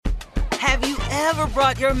Have you ever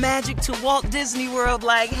brought your magic to Walt Disney World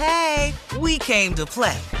like, hey, we came to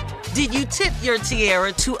play? Did you tip your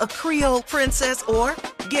tiara to a Creole princess or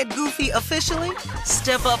get goofy officially?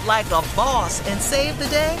 Step up like a boss and save the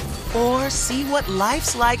day? Or see what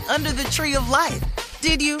life's like under the tree of life?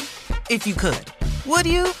 Did you? If you could. Would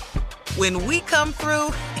you? When we come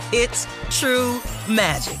through, it's true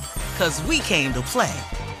magic. 'Cause we came to play.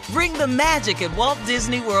 Bring the magic at Walt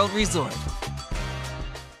Disney World Resort.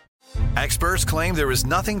 Experts claim there is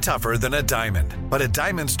nothing tougher than a diamond. But at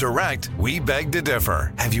Diamonds Direct, we beg to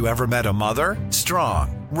differ. Have you ever met a mother?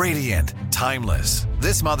 Strong, radiant, timeless.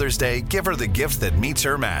 This Mother's Day, give her the gift that meets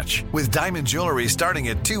her match. With diamond jewelry starting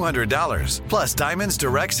at $200. Plus Diamonds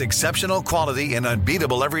Direct's exceptional quality and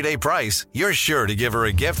unbeatable everyday price, you're sure to give her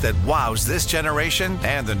a gift that wows this generation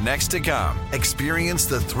and the next to come. Experience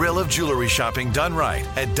the thrill of jewelry shopping done right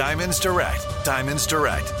at Diamonds Direct. Diamonds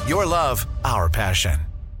Direct. Your love, our passion.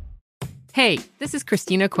 Hey, this is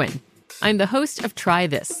Christina Quinn. I'm the host of Try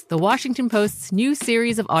This, the Washington Post's new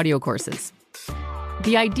series of audio courses.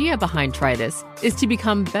 The idea behind Try This is to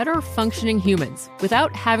become better functioning humans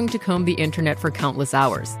without having to comb the internet for countless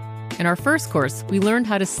hours. In our first course, we learned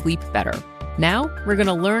how to sleep better. Now, we're going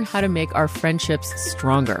to learn how to make our friendships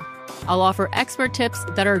stronger. I'll offer expert tips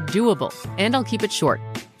that are doable, and I'll keep it short.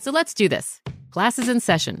 So let's do this. Class is in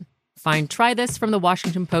session. Find Try This from the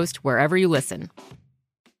Washington Post wherever you listen.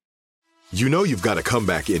 You know you've got a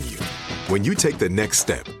comeback in you. When you take the next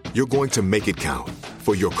step, you're going to make it count.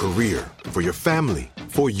 For your career, for your family,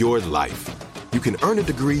 for your life. You can earn a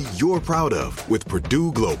degree you're proud of with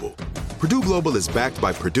Purdue Global. Purdue Global is backed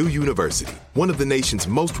by Purdue University, one of the nation's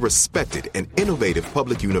most respected and innovative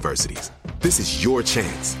public universities. This is your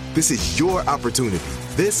chance. This is your opportunity.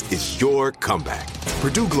 This is your comeback.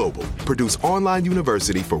 Purdue Global, Purdue's online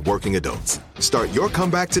university for working adults. Start your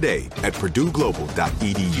comeback today at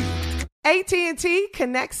purdueglobal.edu. AT&T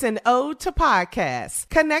connects an ode to podcasts.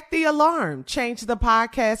 Connect the alarm. Change the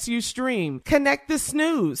podcast you stream. Connect the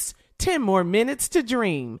snooze. 10 more minutes to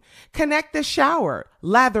dream. Connect the shower.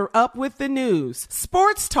 Lather up with the news.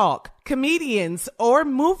 Sports talk, comedians, or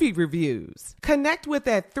movie reviews. Connect with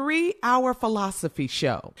that 3-hour philosophy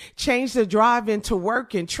show. Change the drive into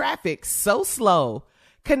work in traffic so slow.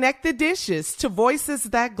 Connect the dishes to voices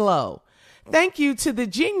that glow. Thank you to the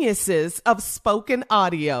geniuses of spoken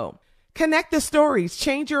audio. Connect the stories,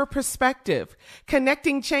 change your perspective.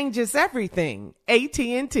 Connecting changes everything.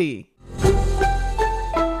 AT&T.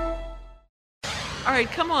 All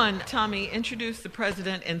right, come on, Tommy. Introduce the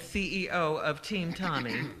president and CEO of Team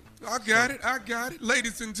Tommy. I got it.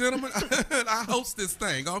 Ladies and gentlemen, I host this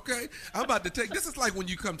thing, okay? I'm about to take, this is like when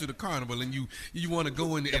you come to the carnival and you want to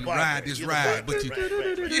go in and ride this ride, but you,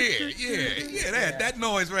 that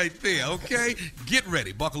noise right there, okay? Get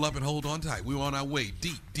ready, buckle up and hold on tight. We're on our way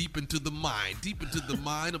deep into the mind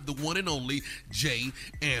of the one and only J.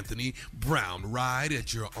 Anthony Brown. Ride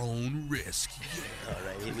at your own risk. Yeah. All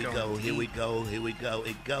right, here we go.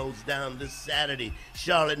 It goes down this Saturday.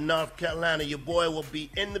 Charlotte, North Carolina. Your boy will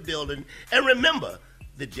be in the building. And remember,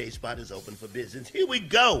 the J-Spot is open for business. Here we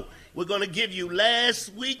go. We're going to give you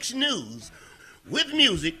last week's news with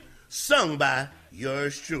music sung by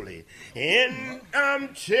yours truly. And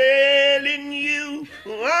I'm telling you,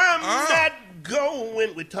 I'm not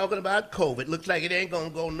going. We're talking about COVID. Looks like it ain't going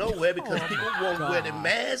to go nowhere because people won't wear the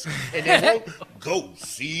mask and they won't go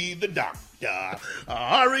see the doctor.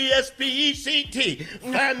 RESPECT.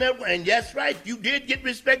 Find that one. And that's right. You did get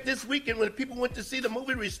respect this weekend when people went to see the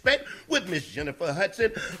movie Respect with Miss Jennifer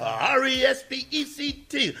Hudson.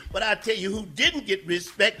 RESPECT. But I tell you who didn't get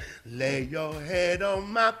respect. Lay your head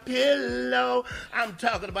on my pillow. I'm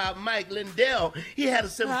talking about Mike Lindell. He had a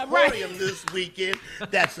symposium this weekend.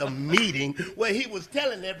 That's a meeting where he was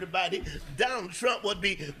telling everybody Donald Trump would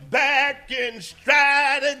be back in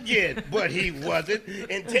stride again. But he wasn't.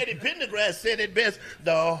 And Teddy Pendergrass said it best.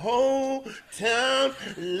 The whole town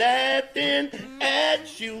laughing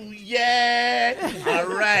at you, yeah. All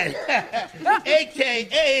right.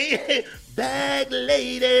 AKA Bag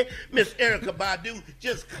Lady, Miss Erykah Badu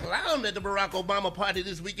just clowned at the Barack Obama party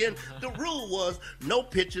this weekend. The rule was no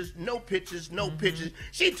pictures, no pictures, no pictures.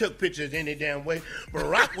 She took pictures any damn way.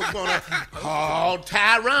 Barack was going to call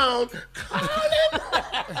Tyrone. Call him.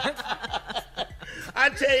 I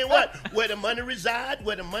tell you what, where the money reside,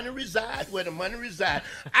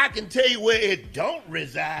 I can tell you where it don't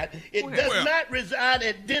reside. It does not reside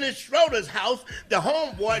at Dennis Schroeder's house. The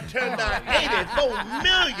homeboy turned down $84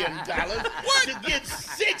 million to get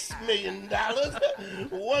 $6 million.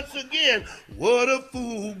 Once again, what a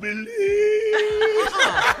fool believes.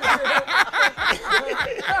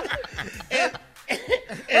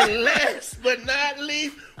 And last but not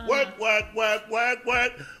least, Work, work, work, work,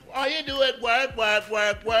 work. All you do is work, work,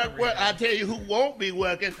 work, work, work. I tell you who won't be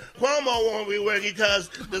working. Cuomo won't be working because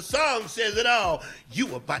the song says it all.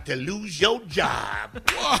 You about to lose your job.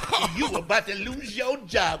 You about to lose your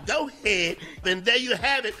job. Go ahead. And there you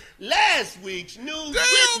have it. Last week's news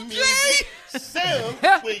with music. Sound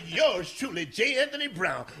with yours truly, J. Anthony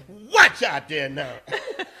Brown. Watch out there now.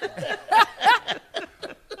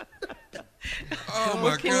 Oh, my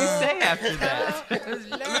What can you say after that?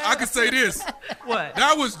 I can say this. What?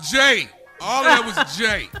 That was Jay. All that was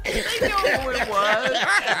Jay. They know who it was.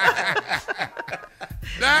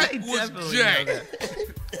 That They was definitely Jay. know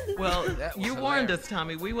that. Well, you warned us,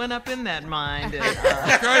 Tommy. We went up in that mind. And,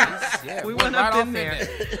 Okay? we went up in there.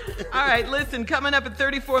 All right, listen, coming up at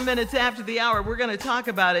 34 minutes after the hour, we're going to talk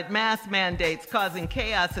about it. Mask mandates causing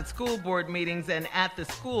chaos at school board meetings and at the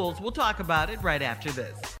schools. We'll talk about it right after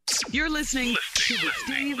this. You're listening to the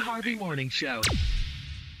Steve Harvey Morning Show.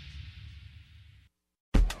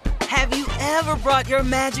 Have you ever brought your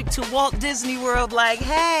magic to Walt Disney World like,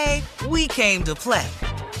 hey, we came to play?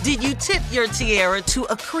 Did you tip your tiara to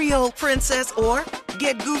a Creole princess or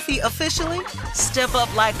get goofy officially? Step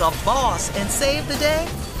up like a boss and save the day?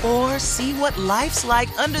 Or see what life's like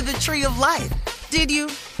under the tree of life? Did you?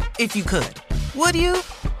 If you could. Would you?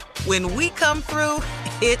 When we come through,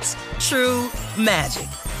 it's true magic.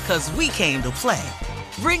 'Cause we came to play.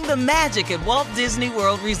 Bring the magic at Walt Disney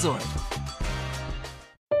World Resort.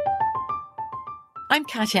 I'm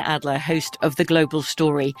Katya Adler, host of The Global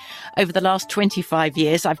Story. Over the last 25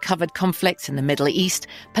 years, I've covered conflicts in the Middle East,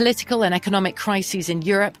 political and economic crises in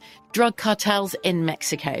Europe, drug cartels in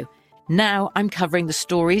Mexico. Now I'm covering the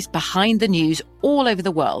stories behind the news all over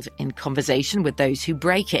the world in conversation with those who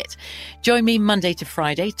break it. Join me Monday to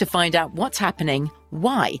Friday to find out what's happening,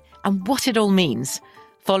 why, and what it all means.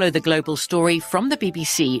 Follow The Global Story from the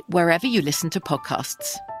BBC wherever you listen to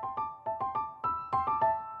podcasts.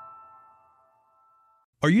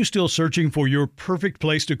 Are you still searching for your perfect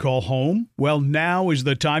place to call home? Well, now is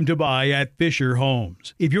the time to buy at Fisher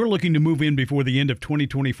Homes. If you're looking to move in before the end of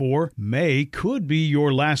 2024, May could be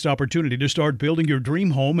your last opportunity to start building your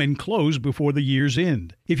dream home and close before the year's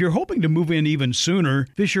end. If you're hoping to move in even sooner,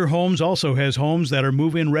 Fisher Homes also has homes that are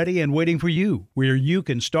move-in ready and waiting for you, where you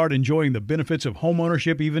can start enjoying the benefits of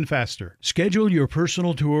homeownership even faster. Schedule your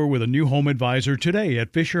personal tour with a new home advisor today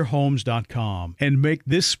at FisherHomes.com and make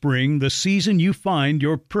this spring the season you find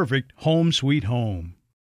your perfect home sweet home.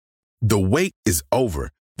 The wait is over.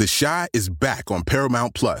 The Chi is back on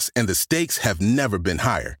Paramount Plus, and the stakes have never been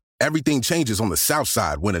higher. Everything changes on the South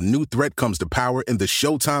Side when a new threat comes to power in the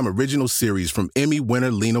Showtime original series from Emmy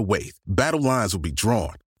winner Lena Waithe. Battle lines will be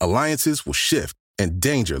drawn, alliances will shift, and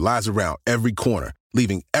danger lies around every corner,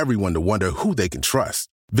 leaving everyone to wonder who they can trust.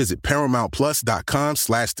 Visit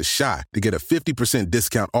ParamountPlus.com/The Chi to get a 50%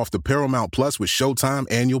 discount off the Paramount Plus with Showtime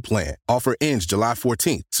annual plan. Offer ends July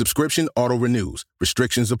 14th. Subscription auto-renews.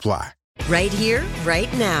 Restrictions apply. Right here,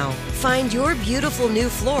 right now. Find your beautiful new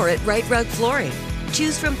floor at Right Rug Flooring.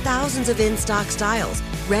 Choose from thousands of in-stock styles,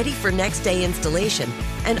 ready for next day installation,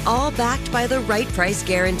 and all backed by the right price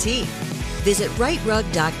guarantee. Visit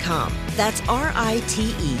rightrug.com. That's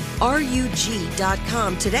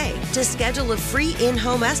RITERUG.com today to schedule a free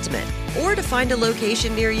in-home estimate or to find a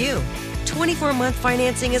location near you. 24-month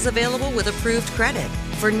financing is available with approved credit.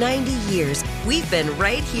 For 90 years, we've been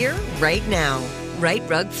right here, right now. Right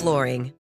Rug Flooring.